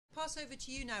pass over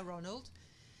to you now, Ronald.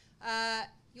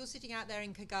 You're sitting out there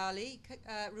in Kigali.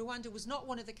 Rwanda was not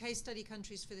one of the case study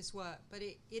countries for this work, but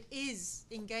it is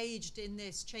engaged in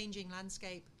this changing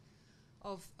landscape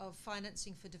of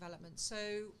financing for development.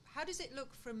 So how does it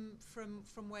look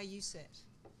from where you sit?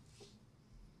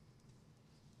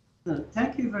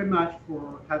 Thank you very much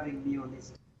for having me on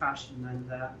this discussion, and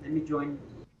let me join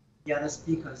the other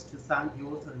speakers to thank the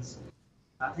authors.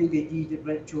 I think they did a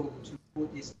great job to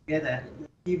put this together. It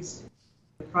gives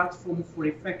a platform for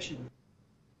reflection.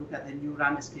 Look at the new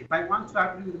landscape. I want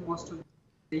to agree with most of the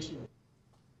presentation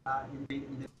in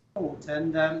the report,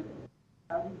 and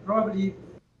probably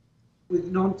with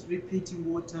not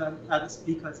repeating what other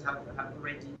speakers have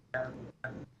already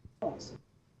proposed.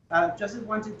 Just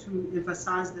wanted to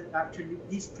emphasize that actually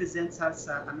this presents us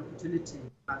an opportunity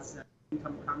as an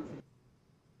income country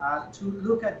to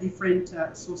look at different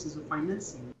sources of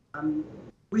financing.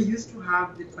 We used to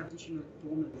have the traditional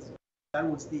donors. That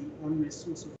was the only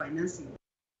source of financing.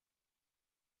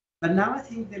 But now I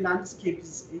think the landscape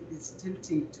is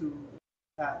tilting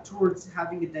towards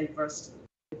having a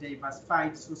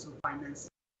diversified source of finance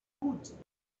could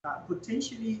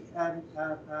potentially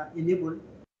enable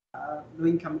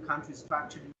low-income countries to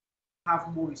actually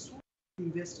have more resources to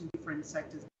invest in different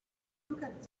sectors. Look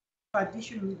at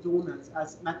traditional donors,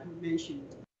 as Matt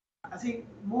mentioned. I think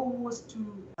more was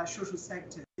to social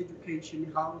sectors,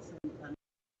 education, health,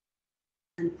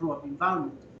 and probably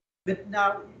environment. But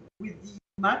now, with the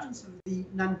emergence of the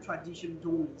non-traditional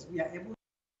donors, we are able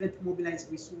to mobilize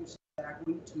resources that are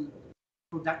going to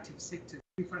productive sectors,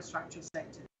 infrastructure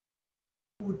sectors,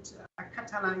 would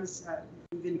catalyze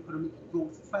even economic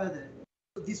growth further.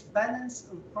 So this balance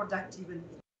of productive and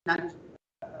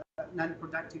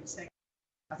non-productive sectors,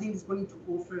 I think, is going to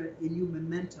offer a new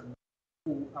momentum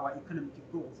for our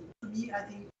economic growth. To me, I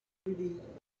think really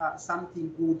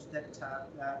something good that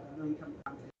low-income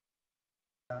countries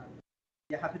are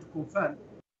happy to confirm.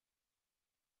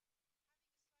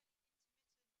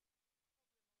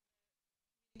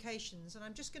 And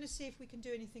I'm just going to see if we can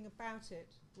do anything about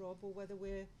it, Rob, or whether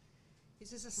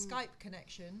this is a Skype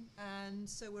connection, and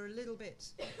so we're a little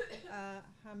bit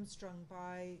hamstrung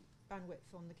by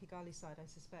bandwidth on the Kigali side, I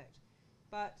suspect.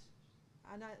 But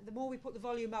the more we put the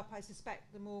volume up, I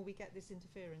suspect the more we get this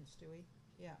interference, do we?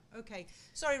 Yeah, okay.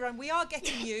 Sorry, Ron, we are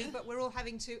getting you, but we're all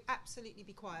having to absolutely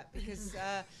be quiet because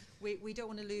we don't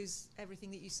want to lose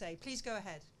everything that you say. Please go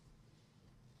ahead.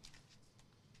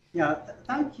 Yeah,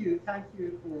 thank you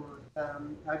for,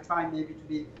 I'll try maybe to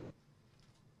be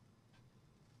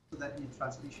so that in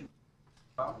transmission.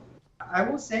 I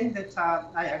was saying that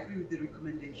I agree with the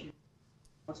recommendation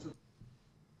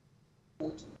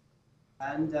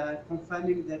and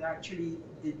confirming that actually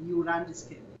the new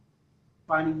landscape,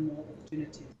 finding more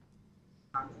opportunities,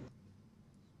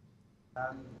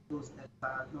 those that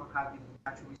are not having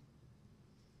natural resources.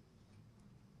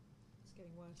 It's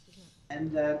getting worse, isn't it?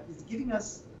 And it's giving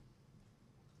us.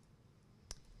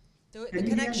 The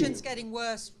connection's getting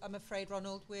worse, I'm afraid,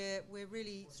 Ronald. We're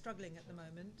really struggling at the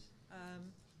moment.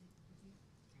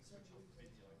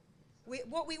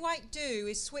 What we might do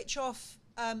is switch off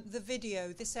the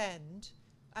video this end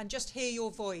and just hear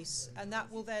your voice, and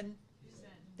that will then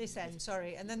this end,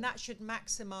 sorry, and then that should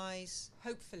maximize,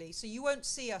 hopefully. So you won't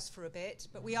see us for a bit,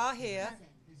 but we are here.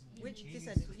 Which this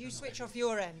end? You switch off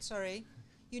your end. Sorry,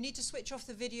 you need to switch off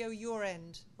the video your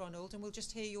end, Ronald, and we'll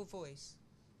just hear your voice.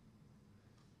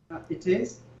 It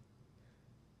is.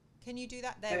 Can you do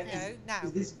that? There we go. Now.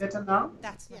 Is this better now?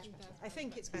 That's much better. I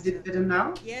think it's better. Is it better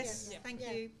now? Yes. Yeah. Thank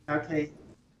you. Okay.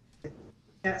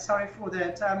 Yeah, sorry for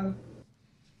that.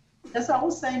 As I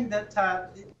was saying that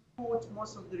the report,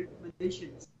 most of the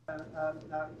recommendations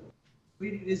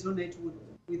really resonate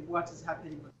with what is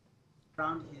happening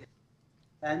around here.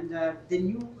 And the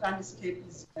new landscape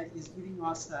is giving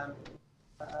us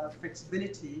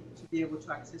flexibility to be able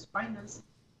to access finance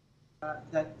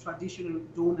that traditional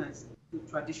donors,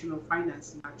 traditional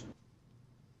financing actually.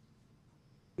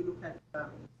 If you look at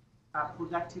our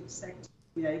productive sector,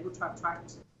 we are able to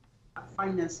attract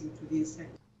financing to these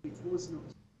sectors, which was not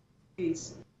the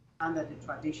case under the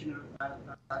traditional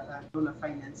donor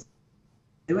finance.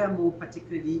 They were more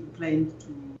particularly inclined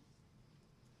to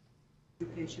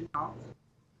education health.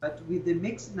 But with the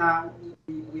mix now,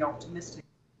 we are optimistic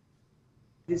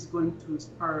this is going to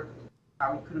spur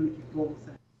our economic growth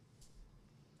and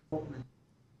development.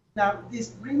 Now, this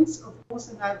brings, of course,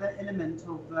 another element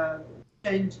of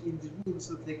change in the rules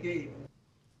of the game,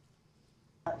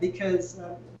 because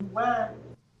we were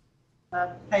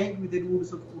playing with the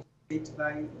rules of course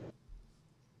by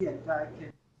and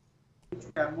which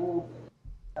were more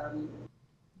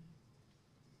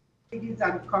complicated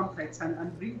and complex,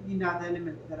 and bring in other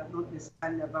elements that are not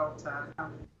necessarily about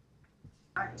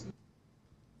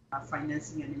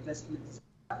financing and investment,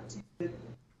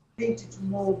 linked to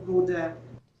more broader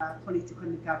political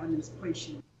and governance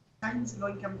questions. Sometimes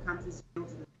low-income countries feel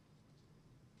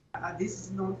that this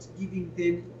is not giving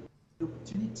them the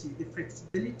opportunity, the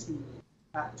flexibility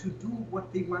to do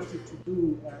what they wanted to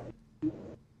do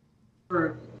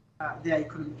for their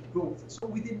economic growth. So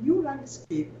with the new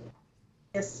landscape,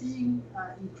 we are seeing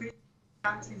increasing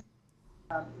countries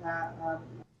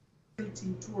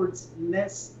tilting towards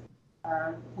less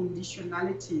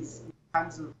conditionalities in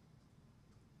terms of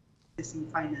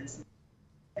accessing financing.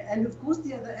 And of course,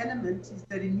 the other element is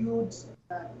the renewed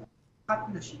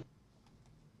partnership,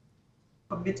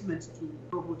 commitment to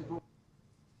global development.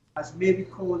 As may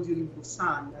recall during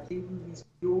Busan, I think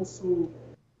we also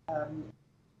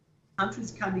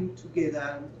countries coming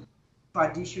together,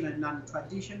 tradition and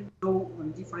non-tradition, though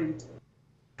on different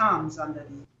terms under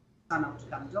the Sun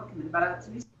Outcome document, but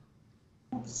at least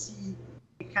to see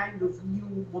a kind of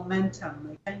new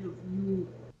momentum, a kind of new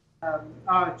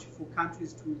urge for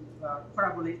countries to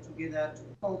collaborate together, to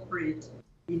cooperate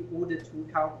in order to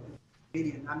help the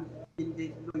million, in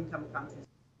the low-income countries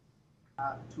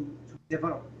to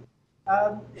develop.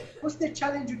 Of course, the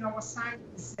challenge on our side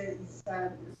is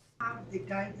have the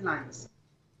guidelines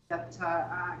that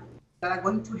are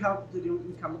going to help the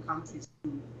low-income countries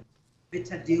to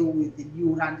better deal with the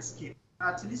new landscape.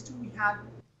 At least we have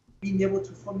been able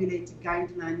to formulate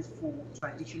guidelines for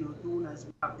traditional donors.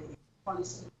 We have the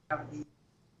policy, we have the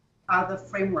other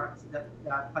frameworks that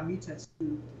permit us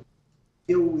to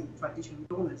deal with traditional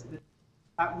donors.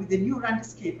 But with the new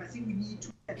landscape, I think we need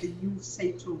to get the new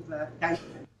set of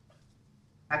guidelines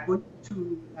are going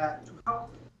to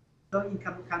help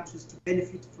low-income countries to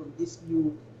benefit from this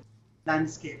new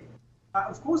landscape.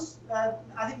 Of course,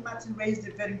 I think Martin raised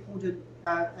a very important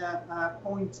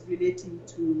point relating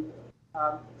to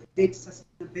debt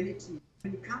sustainability.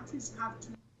 When countries have to,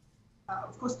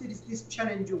 of course, there is this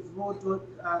challenge of raw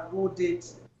debt,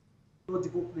 raw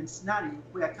development scenario,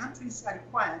 where countries are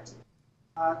required,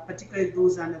 particularly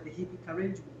those under the HIPC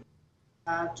arrangement,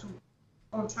 to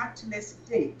contract less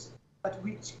debt, but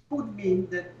which could mean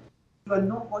that you are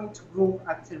not going to grow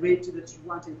at the rate that you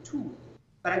wanted to.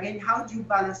 But again, how do you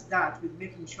balance that with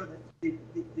making sure that the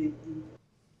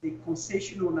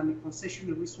concessional and the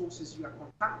concessional resources you are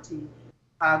contracting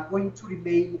are going to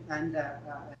remain under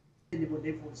sustainable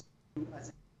levels as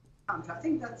a country? I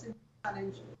think that's a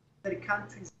challenge that the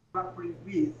countries are grappling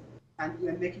with, and we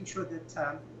are making sure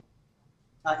that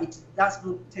it does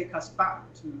not take us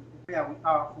back to where we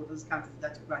are for those countries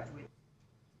that graduate,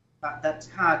 that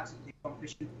had the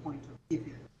completion point of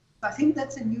giving. So I think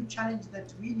that's a new challenge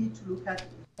that we need to look at,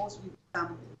 of course, with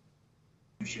some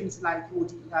institutions like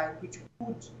ODI, which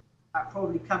could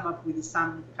probably come up with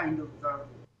some kind of,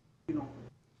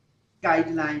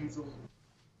 guidelines or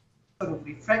sort of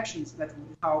reflections that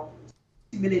would help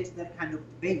stimulate that kind of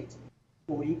debate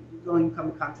for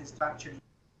low-income countries to actually,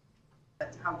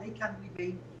 that how they can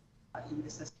remain in the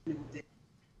sustainable development.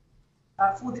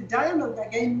 For the dialogue,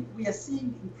 again, we are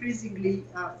seeing increasingly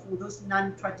for those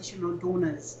non-traditional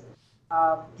donors,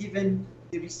 given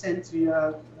the recent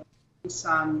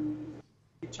Busan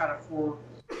HR4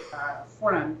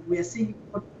 forum, we are seeing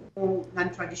more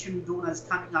non-traditional donors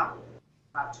coming up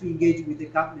to engage with the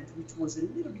government, which was a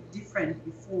little bit different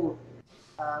before.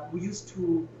 We used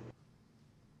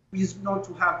not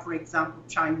to have, for example,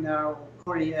 China or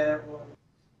Korea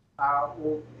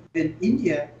or even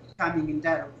India coming in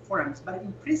dialogue forums, but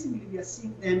increasingly we are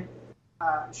seeing them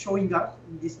showing up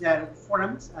in these dialogue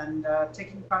forums and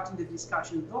taking part in the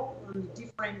discussion, though on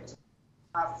different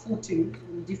footing,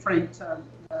 different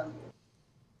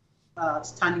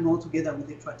standing all together with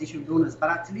the traditional donors, but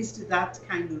at least that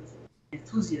kind of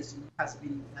enthusiasm has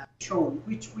been shown,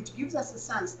 which gives us a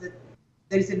sense that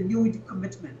there is a new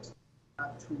commitment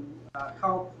to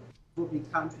help developing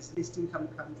countries, least income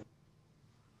countries,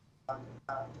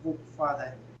 develop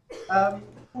further.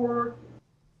 For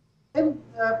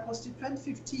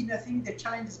post-2015, I think the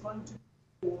challenge is going to be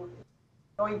for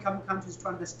low-income countries to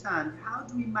understand how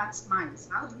do we maximize,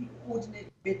 how do we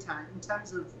coordinate better in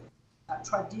terms of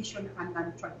tradition and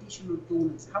non-traditional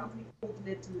donors? How do we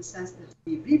coordinate in the sense that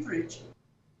we leverage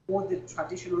what the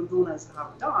traditional donors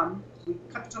have done, we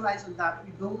capitalize on that,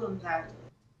 we build on that,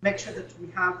 make sure that we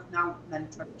have now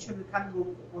non-traditional can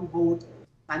go on board,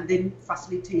 and then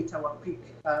facilitate our quick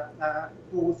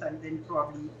growth, and then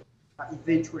probably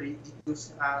eventually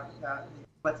reduce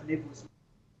what levels of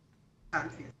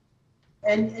countries.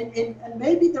 And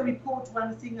maybe the report,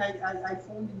 one thing I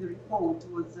found in the report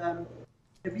was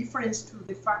a reference to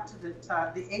the fact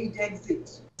that the aid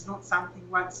exit is not something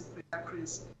widespread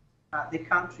across the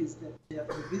countries that they have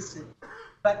visited.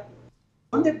 But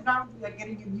on the ground, we are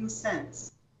getting a new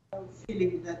sense of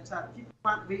feeling that people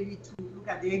want really to look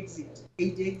at the exit,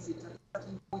 aid exit at a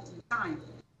certain point in time.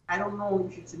 I don't know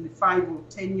if it's in the 5 or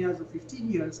 10 years or 15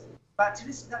 years, but at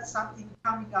least that's something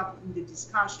coming up in the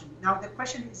discussion. Now, the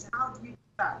question is, how do we do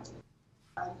that?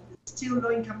 Still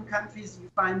low-income countries, you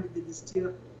find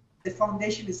that the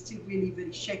foundation is still really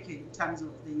very shaky in terms of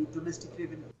the domestic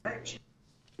revenue collection,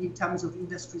 in terms of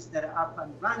industries that are up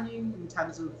and running, in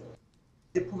terms of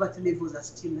the poverty levels are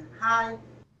still high.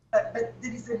 But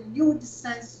there is a new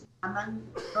sense among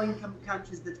low-income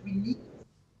countries that we need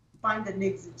to find an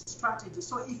exit strategy.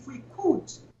 So if we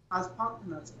could, as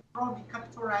partners, probably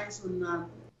capitalize on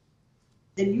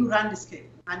the new landscape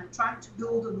and try to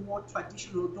build on what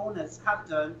traditional donors have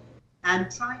done and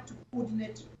try to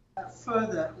coordinate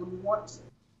further on what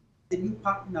the new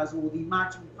partners or the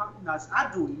emerging partners are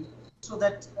doing, so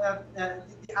that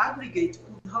the aggregate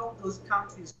could help those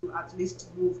countries to at least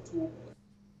move to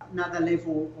another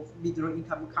level of middle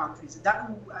income countries. That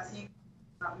will, I think,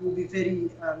 will be very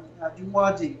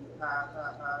rewarding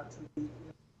to the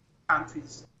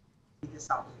countries in the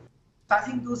South. So I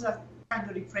think those are kind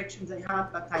of reflections I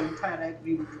have, but I entirely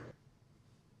agree with you.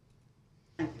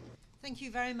 Thank you. Thank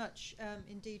you very much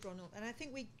indeed, Ronald. And I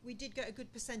think we did get a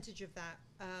good percentage of that,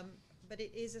 but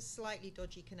it is a slightly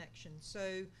dodgy connection.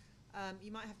 So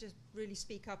you might have to really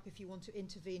speak up if you want to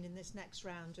intervene in this next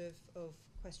round of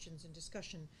questions and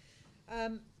discussion.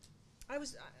 I'm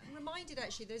reminded,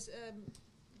 actually, there's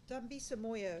Dambisa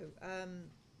Moyo,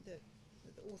 the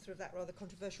author of that rather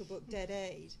controversial book, Dead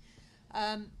Aid,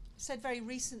 said very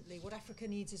recently what Africa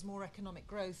needs is more economic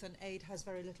growth, and aid has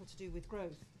very little to do with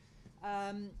growth.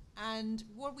 And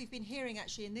what we've been hearing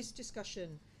actually in this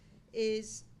discussion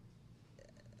is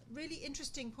really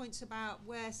interesting points about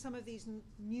where some of these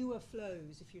newer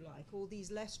flows, if you like, or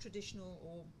these less traditional,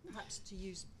 or perhaps to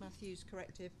use Matthew's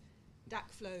corrective, DAC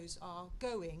flows are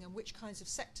going, and which kinds of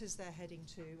sectors they're heading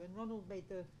to. And Ronald made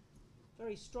the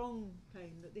very strong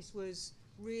claim that this was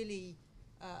really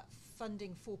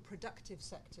funding for productive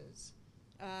sectors,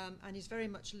 and is very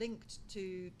much linked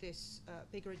to this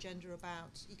bigger agenda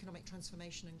about economic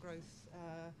transformation and growth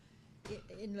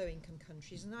in low-income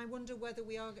countries. And I wonder whether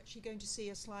we are actually going to see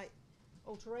a slight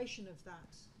alteration of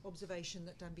that observation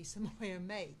that Dambisa Moyo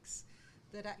makes,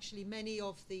 that actually many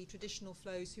of the traditional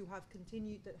flows who have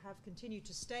continued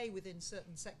to stay within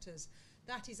certain sectors,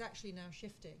 that is actually now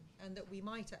shifting, and that we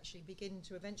might actually begin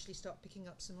to eventually start picking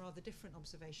up some rather different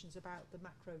observations about the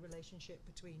macro relationship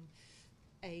between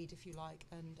aid, if you like,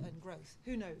 and growth.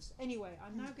 Who knows? Anyway,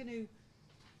 I'm now going to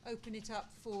open it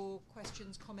up for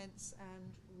questions, comments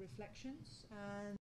and reflections. And